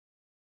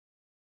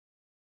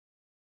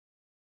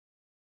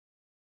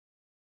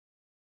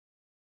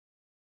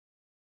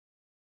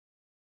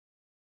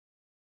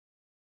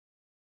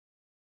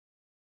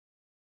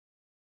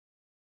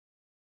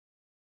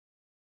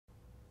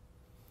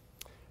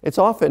It's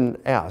often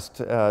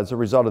asked, as a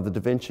result of the Da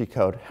Vinci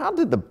Code, how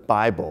did the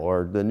Bible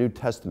or the New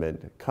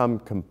Testament come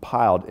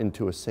compiled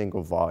into a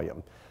single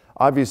volume?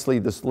 Obviously,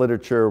 this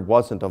literature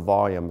wasn't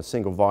a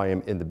single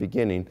volume in the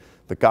beginning.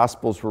 The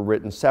Gospels were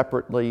written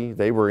separately.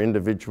 They were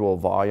individual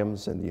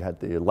volumes, and you had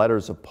the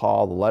letters of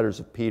Paul, the letters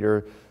of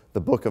Peter,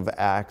 the book of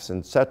Acts,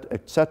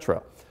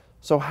 etc.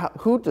 So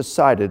who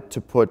decided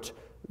to put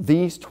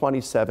these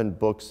 27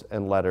 books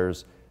and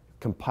letters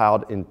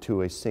compiled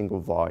into a single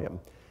volume?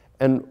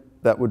 And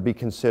that would be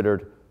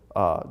considered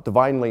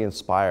divinely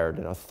inspired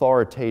and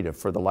authoritative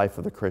for the life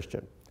of the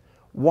Christian.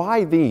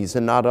 Why these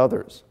and not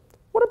others?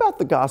 What about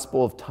the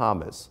Gospel of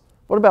Thomas?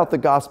 What about the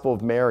Gospel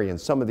of Mary and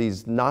some of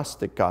these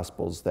Gnostic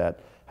Gospels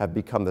that have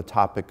become the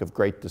topic of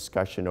great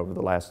discussion over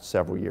the last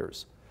several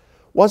years?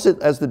 Was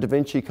it, as the Da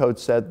Vinci Code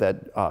said,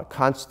 that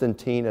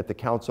Constantine at the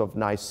Council of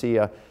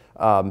Nicaea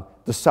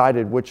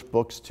decided which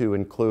books to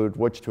include,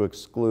 which to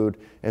exclude,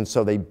 and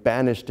so they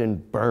banished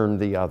and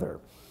burned the other?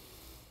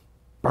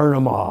 Burn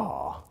them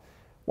all.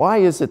 Why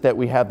is it that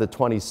we have the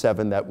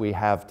 27 that we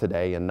have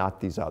today and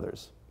not these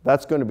others?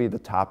 That's going to be the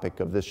topic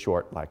of this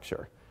short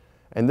lecture.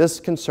 And this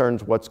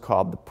concerns what's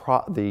called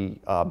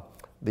the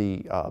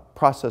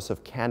process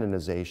of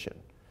canonization.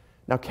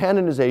 Now,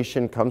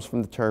 canonization comes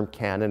from the term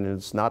cannon, and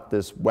it's not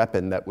this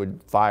weapon that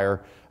would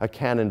fire a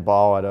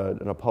cannonball at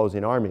an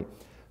opposing army.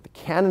 The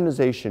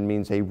canonization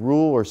means a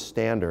rule or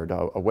standard,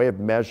 a way of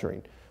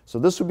measuring. So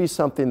this would be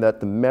something that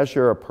the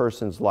measure a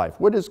person's life.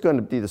 What is going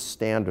to be the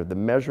standard, the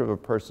measure of a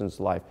person's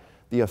life,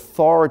 the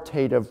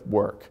authoritative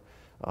work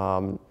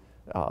on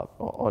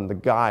the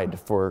guide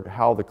for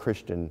how the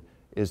Christian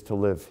is to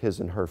live his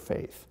and her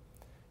faith?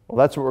 Well,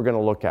 that's what we're going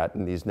to look at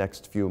in these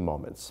next few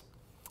moments.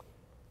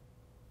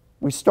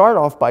 We start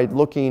off by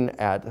looking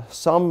at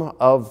some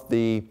of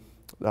the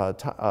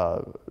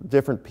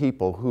different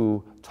people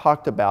who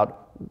talked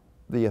about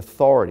the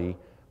authority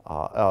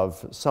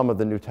of some of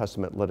the New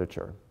Testament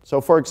literature. So,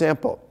 for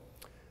example,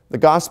 the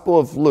Gospel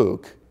of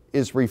Luke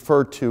is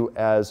referred to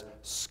as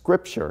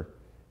Scripture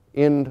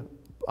in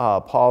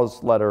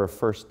Paul's letter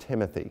of 1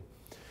 Timothy.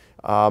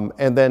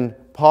 And then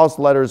Paul's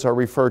letters are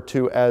referred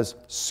to as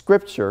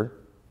Scripture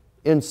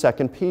in 2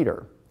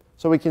 Peter.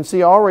 So we can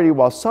see already,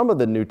 while some of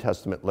the New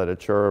Testament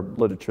literature, or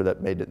literature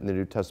that made it in the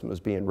New Testament, was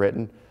being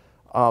written,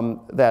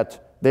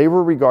 that they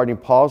were regarding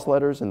Paul's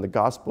letters and the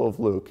Gospel of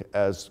Luke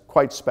as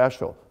quite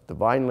special,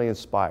 divinely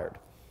inspired.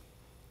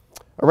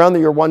 Around the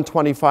year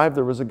 125,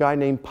 there was a guy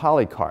named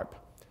Polycarp.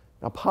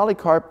 Now,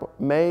 Polycarp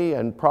may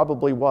and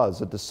probably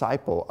was a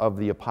disciple of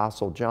the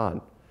Apostle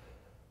John.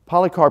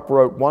 Polycarp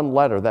wrote one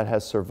letter that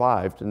has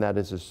survived, and that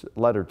is his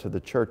letter to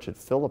the church at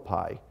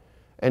Philippi.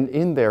 And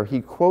in there,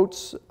 he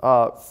quotes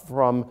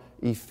from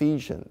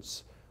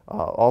Ephesians,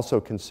 also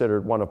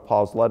considered one of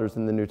Paul's letters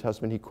in the New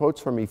Testament. He quotes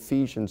from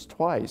Ephesians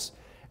twice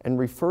and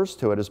refers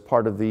to it as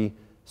part of the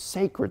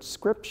sacred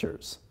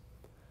scriptures.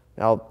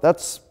 Now,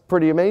 that's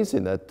pretty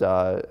amazing that,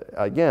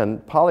 again,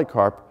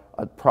 Polycarp,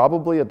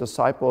 probably a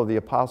disciple of the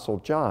Apostle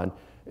John,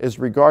 is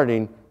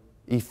regarding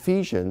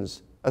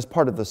Ephesians as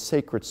part of the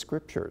sacred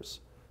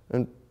scriptures.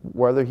 And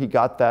whether he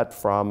got that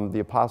from the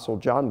Apostle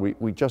John,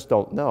 we just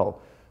don't know.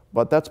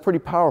 But that's pretty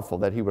powerful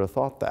that he would have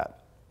thought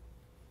that.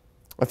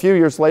 A few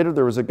years later,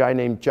 there was a guy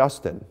named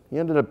Justin. He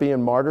ended up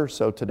being martyr,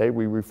 so today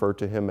we refer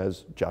to him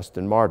as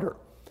Justin Martyr.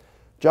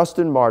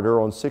 Justin Martyr,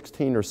 on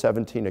 16 or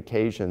 17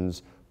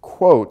 occasions,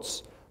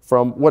 quotes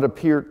from what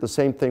appeared the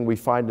same thing we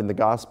find in the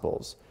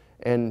Gospels.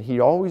 And he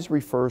always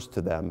refers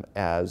to them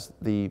as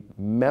the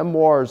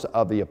memoirs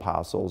of the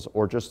apostles,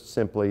 or just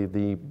simply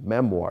the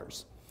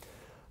memoirs.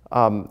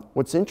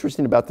 What's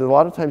interesting about that, a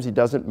lot of times he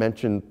doesn't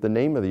mention the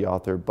name of the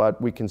author,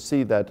 but we can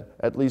see that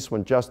at least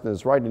when Justin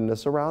is writing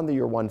this around the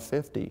year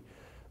 150,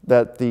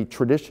 that the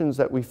traditions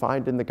that we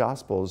find in the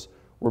Gospels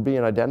were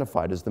being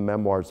identified as the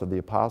memoirs of the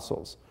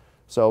apostles.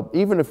 So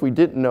even if we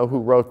didn't know who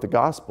wrote the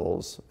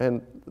Gospels,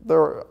 and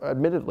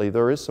admittedly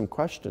there is some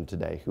question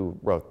today who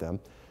wrote them,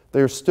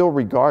 they're still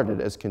regarded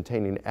as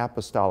containing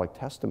apostolic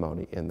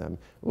testimony in them.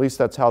 At least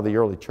that's how the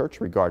early church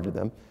regarded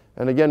them.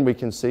 And again, we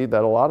can see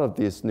that a lot of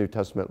this New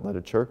Testament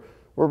literature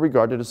were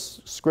regarded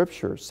as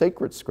scripture,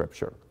 sacred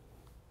scripture.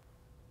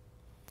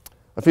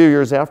 A few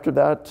years after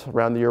that,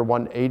 around the year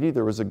 180,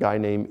 there was a guy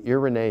named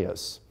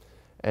Irenaeus.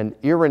 And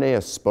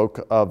Irenaeus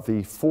spoke of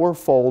the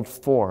fourfold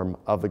form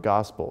of the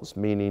Gospels,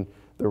 meaning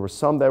there were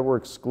some that were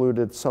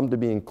excluded, some to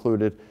be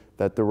included,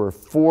 that there were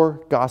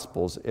 4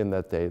 Gospels in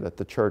that day that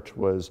the church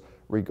was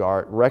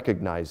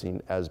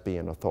recognizing as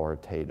being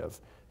authoritative.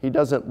 He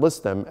doesn't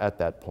list them at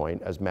that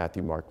point as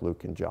Matthew, Mark,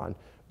 Luke, and John,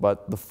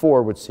 but the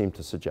 4 would seem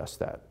to suggest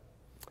that.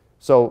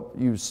 So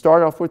you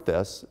start off with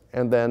this,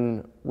 and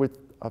then with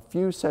a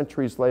few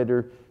centuries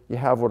later, you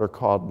have what are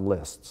called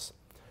lists.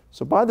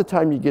 So by the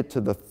time you get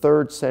to the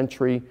 3rd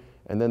century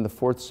and then the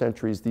 4th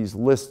centuries, these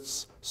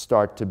lists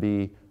start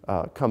to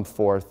come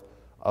forth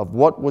of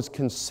what was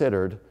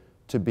considered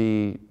to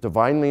be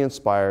divinely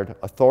inspired,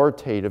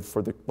 authoritative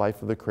for the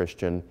life of the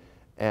Christian,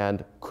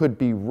 and could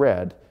be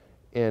read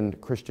in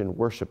Christian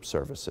worship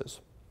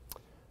services.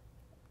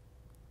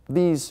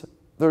 These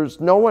there's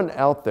no one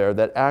out there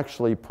that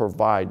actually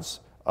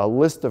provides a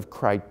list of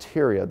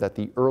criteria that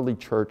the early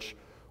church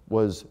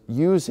was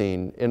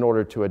using in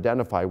order to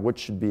identify what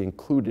should be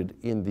included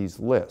in these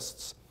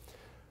lists.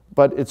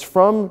 But it's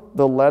from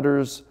the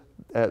letters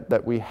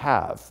that we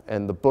have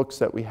and the books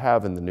that we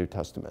have in the New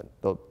Testament,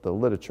 the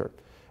literature,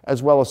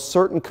 as well as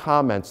certain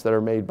comments that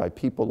are made by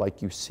people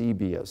like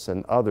Eusebius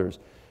and others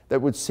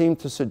that would seem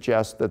to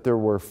suggest that there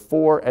were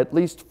at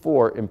least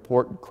four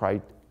important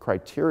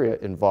criteria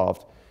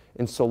involved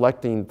in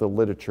selecting the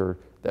literature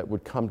that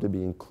would come to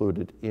be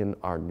included in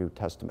our New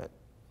Testament.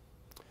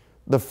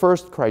 The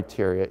first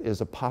criteria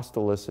is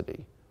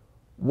apostolicity.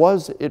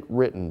 Was it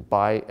written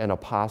by an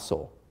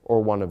apostle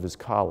or one of his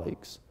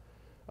colleagues?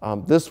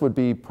 This would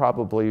be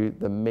probably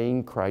the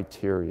main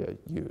criteria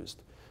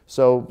used.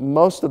 So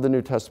most of the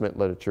New Testament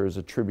literature is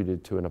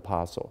attributed to an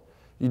apostle.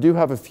 You do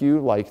have a few,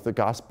 like the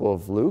Gospel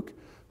of Luke,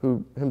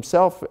 who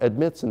himself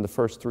admits in the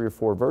first 3 or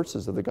 4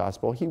 verses of the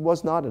Gospel he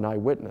was not an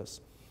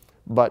eyewitness,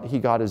 but he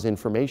got his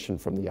information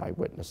from the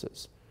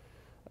eyewitnesses.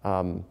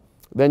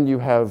 Then you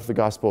have the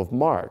Gospel of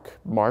Mark.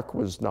 Mark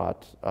was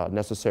not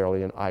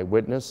necessarily an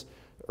eyewitness.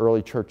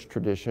 Early church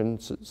tradition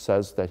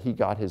says that he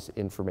got his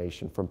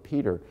information from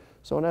Peter.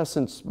 So in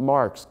essence,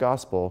 Mark's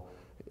Gospel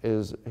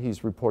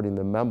he's reporting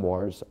the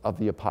memoirs of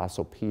the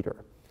Apostle Peter.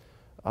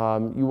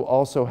 You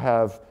also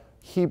have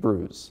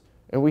Hebrews,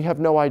 and we have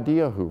no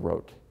idea who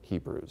wrote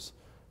Hebrews.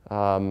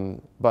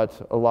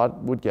 But a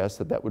lot would guess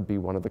that that would be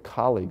one of the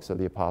colleagues of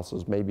the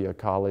apostles, maybe a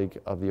colleague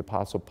of the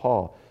Apostle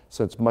Paul,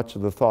 since much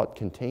of the thought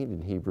contained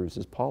in Hebrews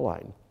is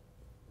Pauline.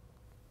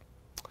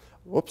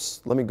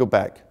 Whoops, let me go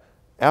back.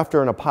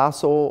 After an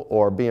apostle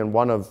or being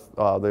one of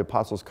the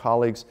apostles'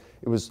 colleagues,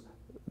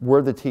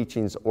 were the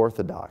teachings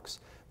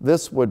orthodox?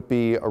 This would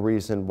be a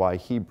reason why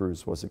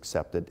Hebrews was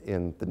accepted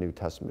in the New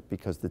Testament,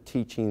 because the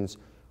teachings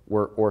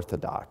were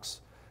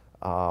orthodox.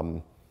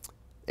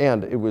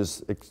 And it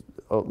was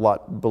a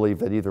lot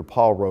believed that either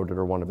Paul wrote it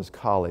or one of his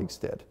colleagues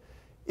did.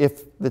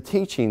 If the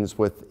teachings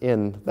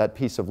within that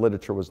piece of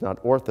literature was not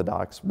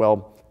orthodox,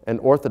 well, and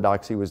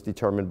orthodoxy was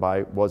determined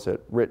by, was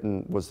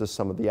this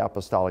some of the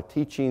apostolic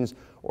teachings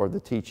or the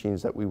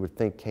teachings that we would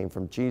think came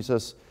from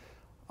Jesus?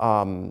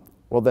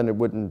 Well, then it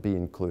wouldn't be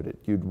included.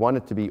 You'd want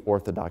it to be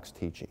orthodox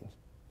teachings.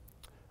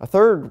 A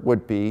third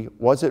would be,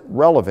 was it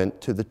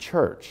relevant to the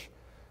church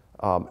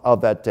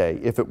of that day?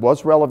 If it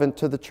was relevant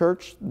to the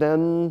church,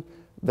 then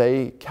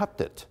they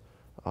kept it.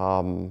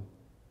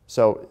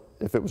 So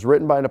if it was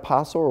written by an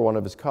apostle or one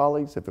of his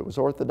colleagues, if it was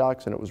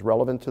orthodox and it was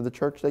relevant to the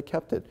church, they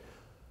kept it.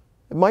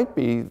 It might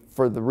be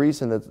for the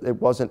reason that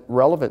it wasn't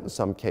relevant in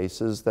some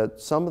cases,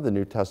 that some of the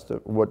New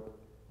Testament, what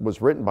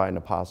was written by an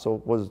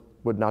apostle,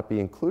 would not be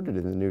included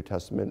in the New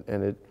Testament,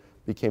 and it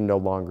became no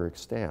longer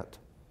extant.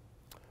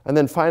 And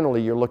then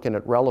finally, you're looking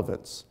at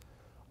relevance,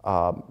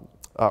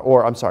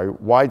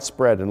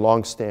 widespread and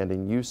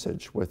long-standing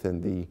usage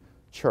within the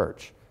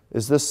church.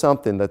 Is this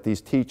something that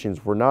these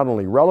teachings were not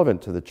only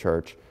relevant to the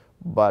church,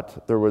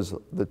 but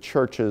the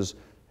churches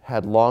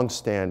had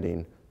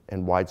long-standing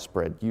and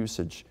widespread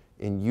usage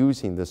in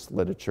using this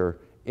literature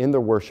in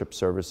their worship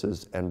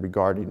services and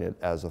regarding it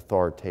as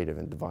authoritative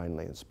and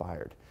divinely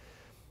inspired?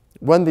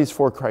 When these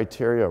 4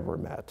 criteria were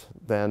met,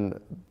 then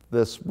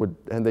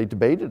and they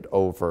debated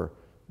over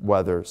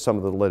whether some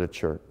of the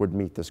literature would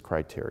meet this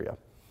criteria.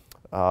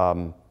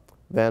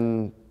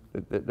 Then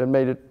it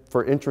made it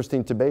for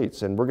interesting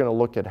debates, and we're going to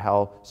look at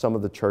how some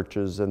of the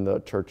churches and the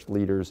church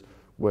leaders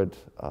would,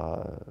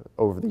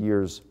 over the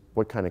years,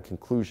 what kind of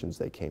conclusions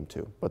they came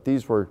to. But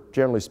these were,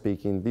 generally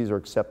speaking, these are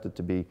accepted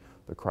to be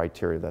the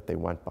criteria that they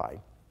went by.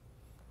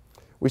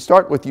 We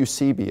start with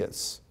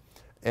Eusebius,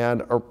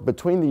 and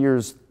between the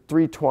years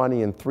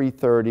 320 and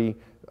 330,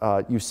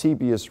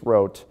 Eusebius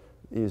wrote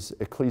his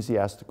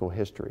ecclesiastical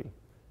history.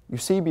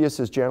 Eusebius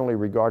is generally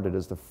regarded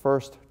as the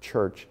first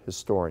church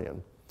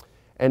historian,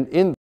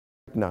 and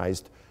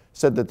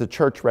said that the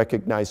church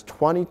recognized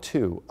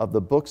 22 of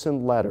the books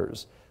and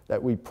letters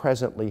that we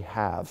presently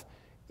have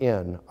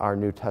in our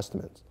New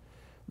Testament.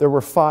 There were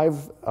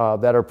 5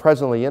 that are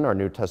presently in our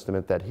New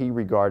Testament that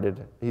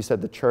he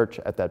said the church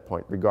at that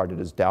point regarded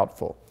as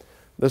doubtful.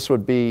 This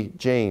would be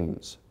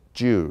James,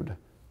 Jude,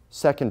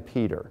 2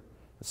 Peter,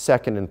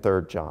 2nd and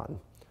 3rd John.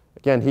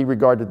 Again, he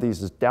regarded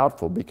these as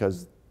doubtful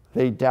because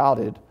they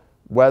doubted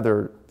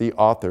whether the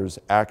authors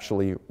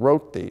actually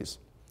wrote these.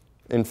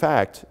 In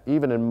fact,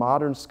 even in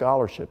modern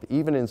scholarship,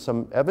 even in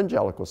some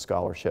evangelical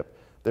scholarship,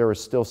 there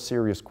is still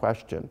serious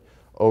question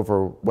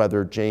over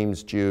whether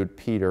James, Jude,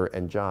 Peter,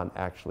 and John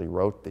actually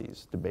wrote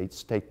these.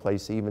 Debates take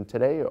place even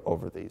today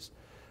over these.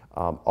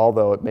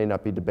 Although it may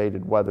not be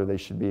debated whether they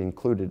should be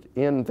included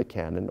in the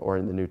canon or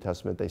in the New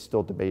Testament, they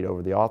still debate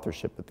over the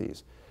authorship of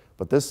these.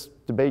 But this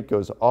debate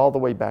goes all the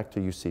way back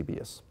to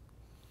Eusebius.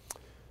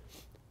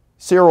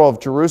 Cyril of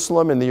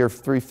Jerusalem in the year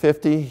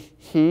 350,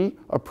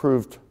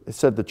 it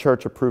said the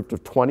church approved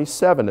of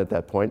 27 at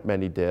that point,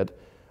 many did.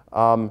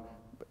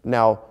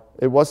 Now,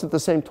 it wasn't the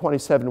same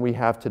 27 we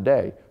have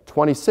today.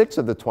 26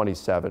 of the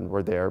 27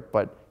 were there,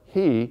 but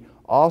he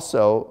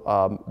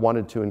also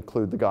wanted to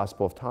include the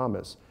Gospel of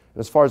Thomas. And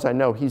as far as I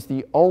know, he's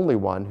the only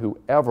one who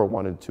ever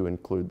wanted to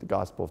include the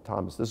Gospel of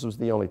Thomas. This was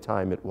the only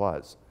time it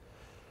was.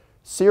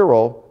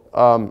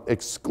 Cyril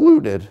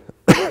excluded,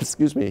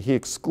 excuse me, he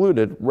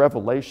excluded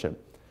Revelation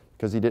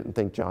because he didn't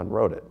think John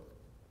wrote it.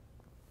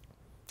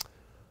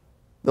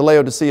 The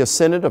Laodicea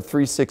Synod of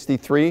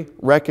 363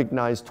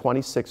 recognized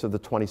 26 of the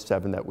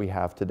 27 that we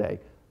have today.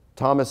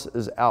 Thomas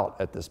is out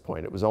at this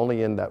point. It was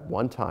only in that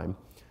one time.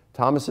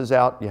 Thomas is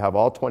out, you have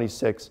all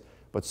 26,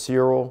 but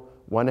Cyril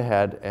went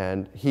ahead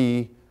and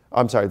the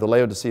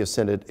Laodicea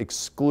Synod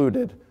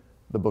excluded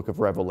the book of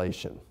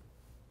Revelation.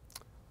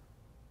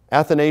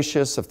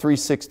 Athanasius of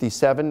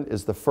 367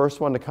 is the first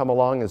one to come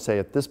along and say,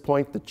 at this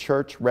point, the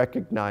church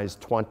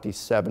recognized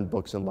 27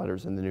 books and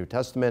letters in the New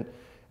Testament,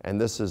 and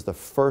this is the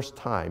first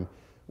time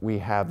we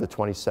have the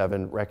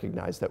 27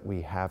 recognized that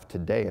we have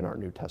today in our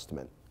New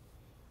Testament.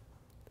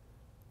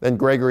 Then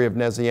Gregory of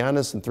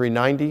Nazianzus in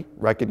 390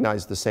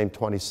 recognized the same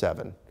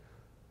 27.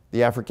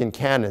 The African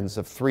canons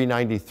of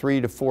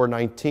 393 to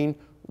 419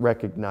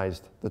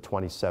 recognized the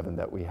 27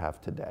 that we have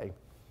today.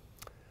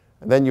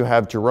 And then you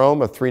have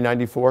Jerome of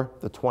 394,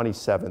 the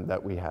 27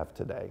 that we have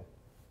today.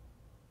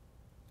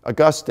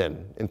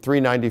 Augustine in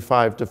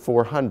 395 to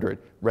 400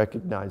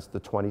 recognized the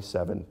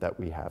 27 that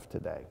we have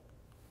today.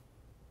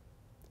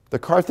 The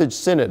Carthage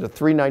Synod of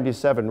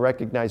 397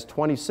 recognized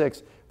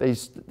 26.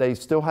 They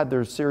still had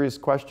their serious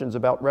questions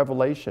about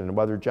Revelation and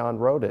whether John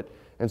wrote it,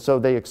 and so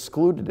they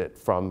excluded it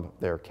from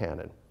their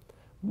canon.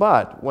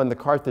 But when the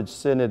Carthage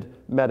Synod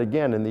met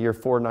again in the year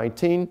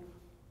 419,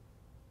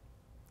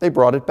 they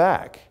brought it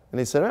back. And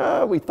they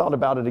said, we thought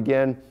about it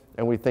again,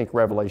 and we think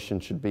Revelation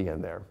should be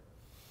in there.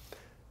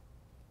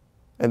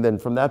 And then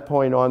from that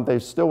point on, there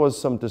still was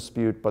some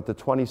dispute, but the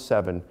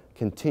 27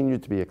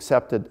 continued to be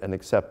accepted and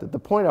accepted. The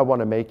point I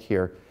want to make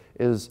here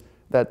is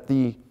that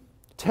the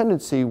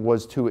tendency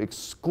was to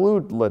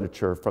exclude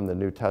literature from the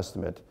New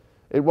Testament.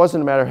 It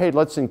wasn't a matter, hey,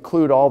 let's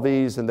include all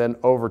these, and then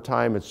over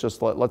time it's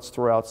just let's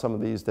throw out some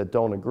of these that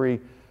don't agree.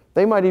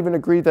 They might even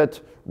agree that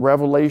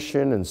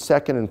Revelation and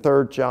 2nd and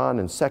 3rd John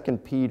and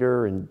 2nd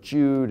Peter and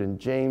Jude and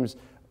James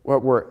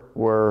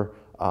were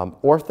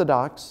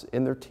orthodox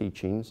in their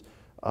teachings,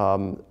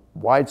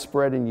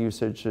 widespread in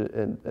usage,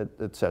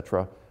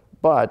 etc.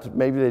 But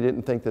maybe they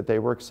didn't think that they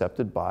were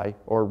accepted by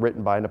or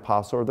written by an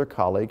apostle or their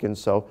colleague, and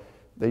so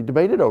they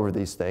debated over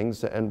these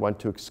things and went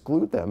to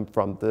exclude them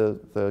from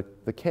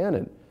the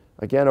canon.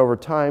 Again, over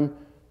time,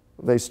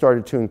 they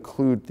started to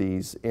include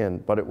these in,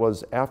 but it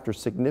was after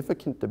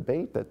significant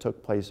debate that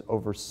took place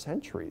over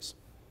centuries.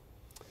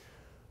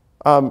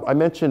 I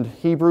mentioned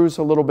Hebrews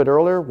a little bit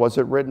earlier. Was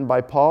it written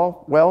by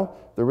Paul? Well,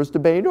 there was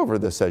debate over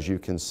this, as you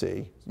can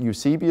see.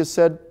 Eusebius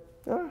said,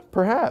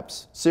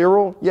 perhaps.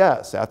 Cyril,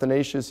 yes.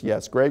 Athanasius,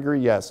 yes. Gregory,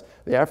 yes.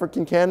 The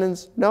African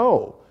canons,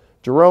 no.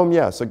 Jerome,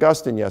 yes.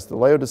 Augustine, yes. The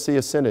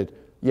Laodicea Synod,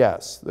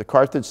 yes. The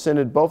Carthage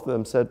Synod, both of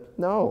them said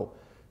no.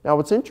 Now,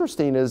 what's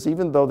interesting is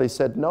even though they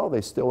said no,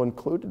 they still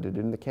included it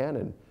in the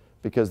canon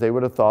because they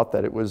would have thought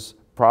that it was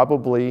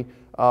probably,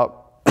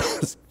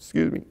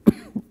 excuse me,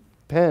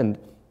 penned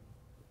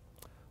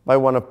by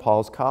one of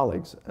Paul's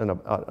colleagues,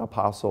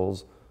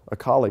 a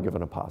colleague of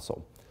an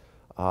apostle.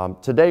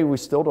 Today, we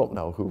still don't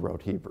know who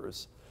wrote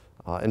Hebrews.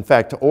 In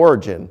fact,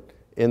 Origen,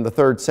 in the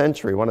 3rd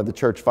century, one of the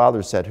church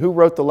fathers said, who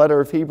wrote the letter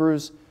of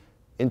Hebrews?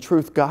 In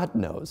truth, God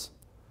knows.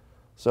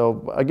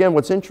 So again,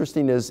 what's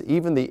interesting is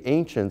even the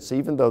ancients,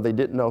 even though they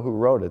didn't know who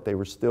wrote it, they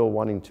were still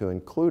wanting to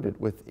include it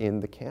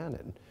within the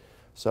canon.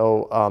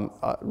 So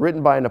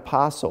written by an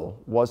apostle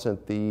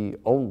wasn't the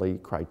only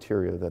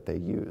criteria that they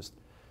used.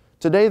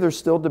 Today, there's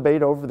still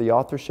debate over the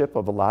authorship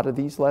of a lot of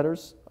these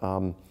letters.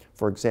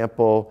 For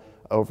example,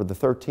 over the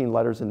 13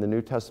 letters in the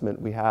New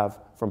Testament we have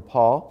from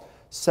Paul,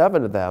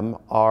 7 of them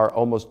are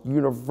almost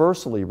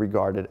universally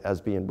regarded as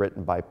being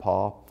written by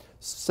Paul.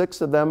 6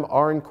 of them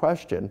are in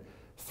question.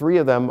 3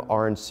 of them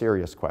are in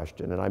serious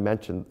question, and I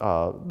mentioned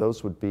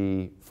those would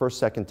be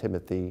 1st, 2nd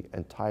Timothy,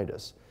 and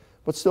Titus.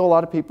 But still, a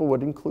lot of people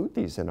would include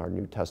these in our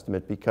New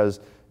Testament because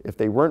if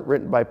they weren't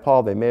written by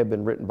Paul, they may have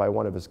been written by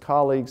one of his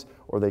colleagues,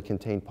 or they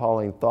contained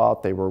Pauline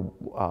thought. They were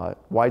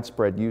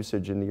widespread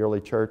usage in the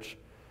early church.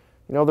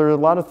 You know, there are a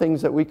lot of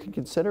things that we could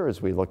consider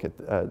as we look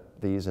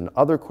at these, and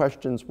other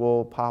questions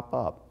will pop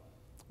up.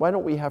 Why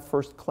don't we have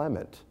 1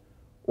 Clement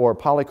or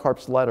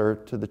Polycarp's letter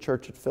to the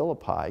church at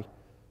Philippi?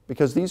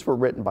 Because these were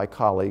written by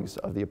colleagues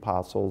of the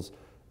apostles,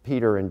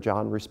 Peter and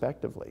John,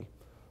 respectively.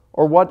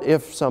 Or what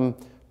if some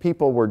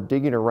people were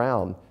digging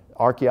around,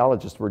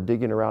 archaeologists were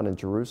digging around in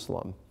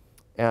Jerusalem,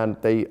 and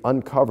they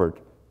uncovered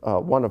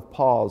one of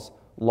Paul's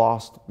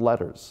lost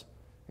letters.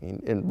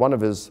 In one of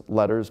his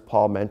letters,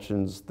 Paul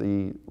mentions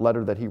the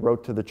letter that he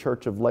wrote to the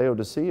church of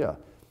Laodicea,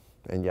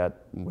 and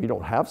yet we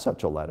don't have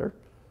such a letter.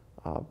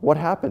 What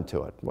happened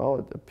to it? Well,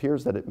 it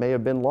appears that it may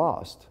have been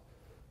lost.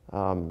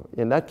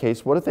 In that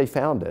case, what if they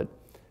found it?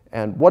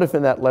 And what if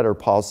in that letter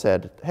Paul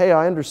said, hey,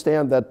 I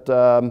understand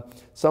that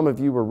some of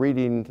you were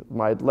reading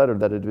my letter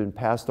that had been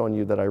passed on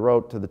you that I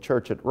wrote to the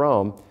church at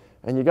Rome,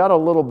 and you got a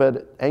little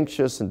bit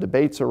anxious and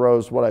debates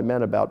arose what I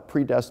meant about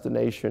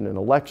predestination and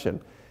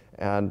election.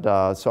 And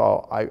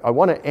so I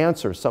want to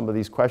answer some of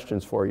these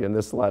questions for you in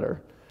this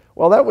letter.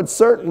 Well, that would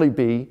certainly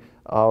be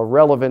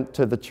relevant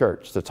to the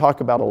church, to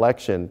talk about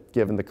election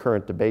given the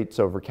current debates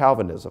over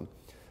Calvinism.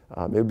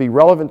 It would be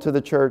relevant to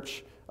the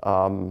church,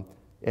 and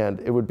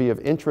it would be of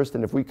interest,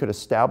 and if we could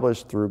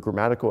establish through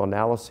grammatical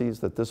analyses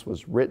that this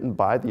was written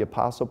by the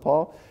Apostle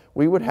Paul,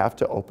 we would have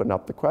to open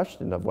up the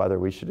question of whether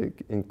we should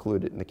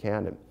include it in the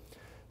canon.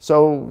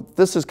 So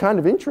this is kind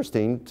of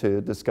interesting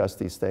to discuss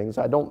these things.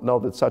 I don't know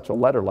that such a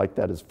letter like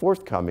that is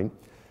forthcoming,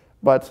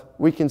 but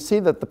we can see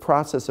that the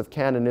process of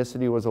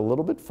canonicity was a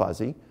little bit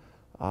fuzzy,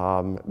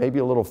 maybe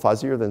a little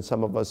fuzzier than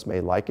some of us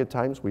may like at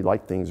times. We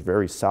like things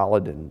very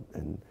solid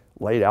and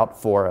laid out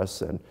for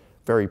us and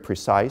very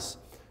precise.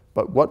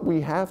 But what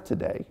we have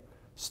today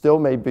still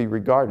may be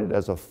regarded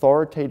as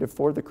authoritative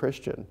for the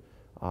Christian,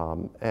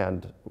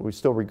 and we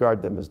still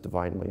regard them as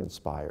divinely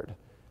inspired.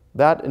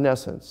 That, in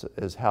essence,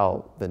 is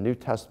how the New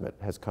Testament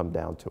has come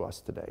down to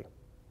us today.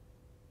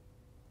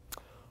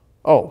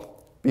 Oh,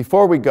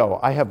 before we go,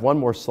 I have one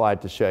more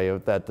slide to show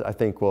you that I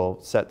think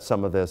will set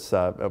some of this,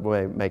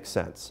 will make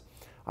sense.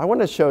 I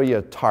want to show you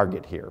a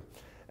target here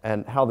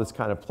and how this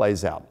kind of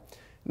plays out.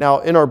 Now,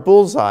 in our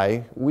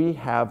bullseye, we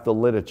have the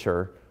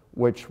literature,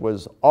 which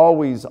was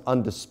always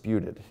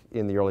undisputed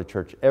in the early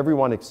church.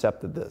 Everyone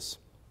accepted this.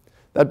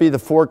 That'd be the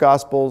 4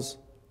 Gospels,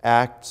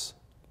 Acts,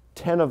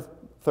 10 of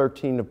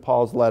 13 of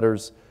Paul's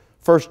letters,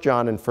 1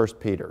 John and 1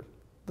 Peter.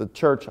 The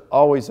church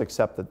always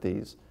accepted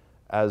these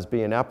as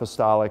being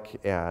apostolic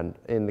and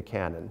in the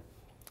canon.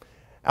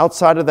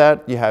 Outside of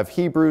that, you have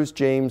Hebrews,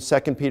 James,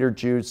 2 Peter,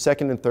 Jude, 2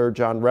 and 3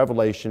 John,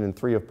 Revelation, and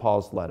 3 of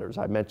Paul's letters.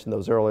 I mentioned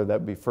those earlier.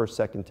 That would be 1,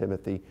 2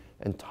 Timothy,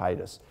 and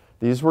Titus.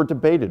 These were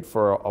debated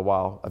for a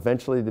while.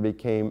 Eventually, they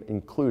became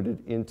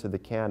included into the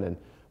canon,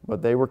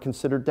 but they were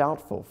considered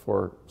doubtful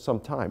for some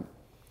time.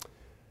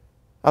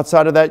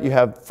 Outside of that, you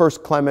have 1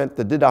 Clement,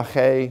 the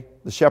Didache,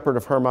 the Shepherd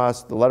of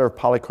Hermas, the letter of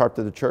Polycarp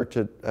to the church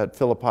at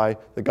Philippi,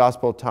 the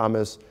Gospel of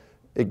Thomas,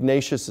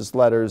 Ignatius'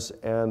 letters,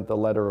 and the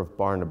letter of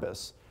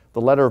Barnabas. The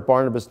letter of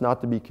Barnabas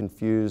not to be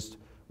confused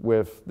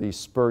with the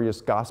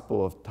spurious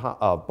Gospel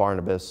of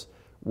Barnabas,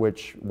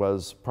 which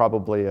was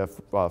probably a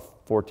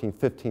 14th,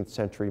 15th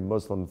century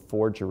Muslim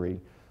forgery,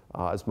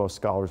 as most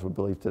scholars would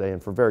believe today,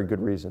 and for very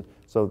good reason.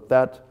 So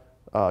that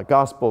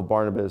Gospel of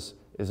Barnabas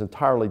is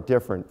entirely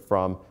different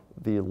from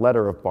the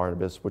letter of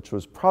Barnabas, which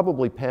was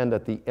probably penned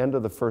at the end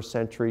of the 1st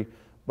century,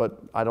 but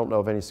I don't know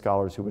of any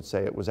scholars who would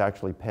say it was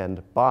actually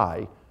penned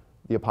by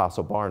the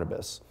Apostle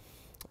Barnabas.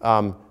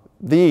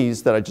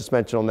 These that I just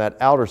mentioned on that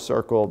outer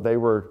circle, they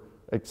were,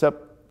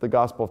 except the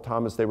Gospel of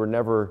Thomas, they were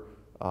never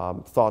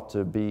thought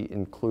to be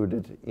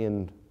included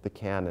in the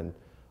canon.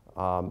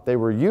 They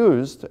were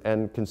used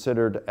and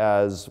considered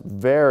as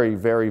very,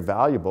 very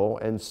valuable,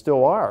 and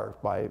still are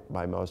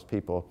by most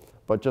people,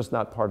 but just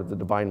not part of the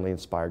divinely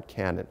inspired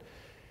canon.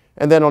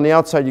 And then on the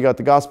outside, you got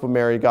the Gospel of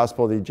Mary,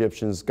 Gospel of the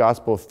Egyptians,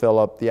 Gospel of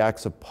Philip, the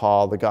Acts of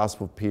Paul, the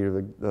Gospel of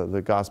Peter,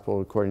 the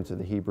Gospel according to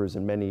the Hebrews,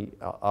 and many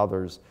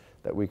others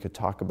that we could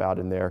talk about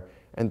in there.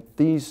 And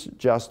these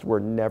just were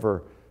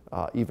never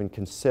even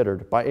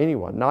considered by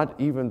anyone, not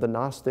even the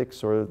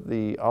Gnostics or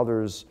the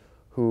others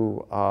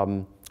who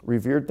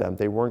revered them.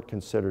 They weren't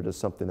considered as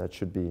something that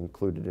should be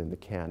included in the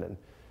canon.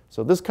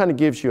 So this kind of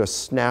gives you a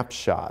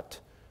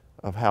snapshot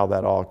of how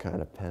that all kind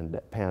of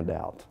panned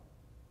out.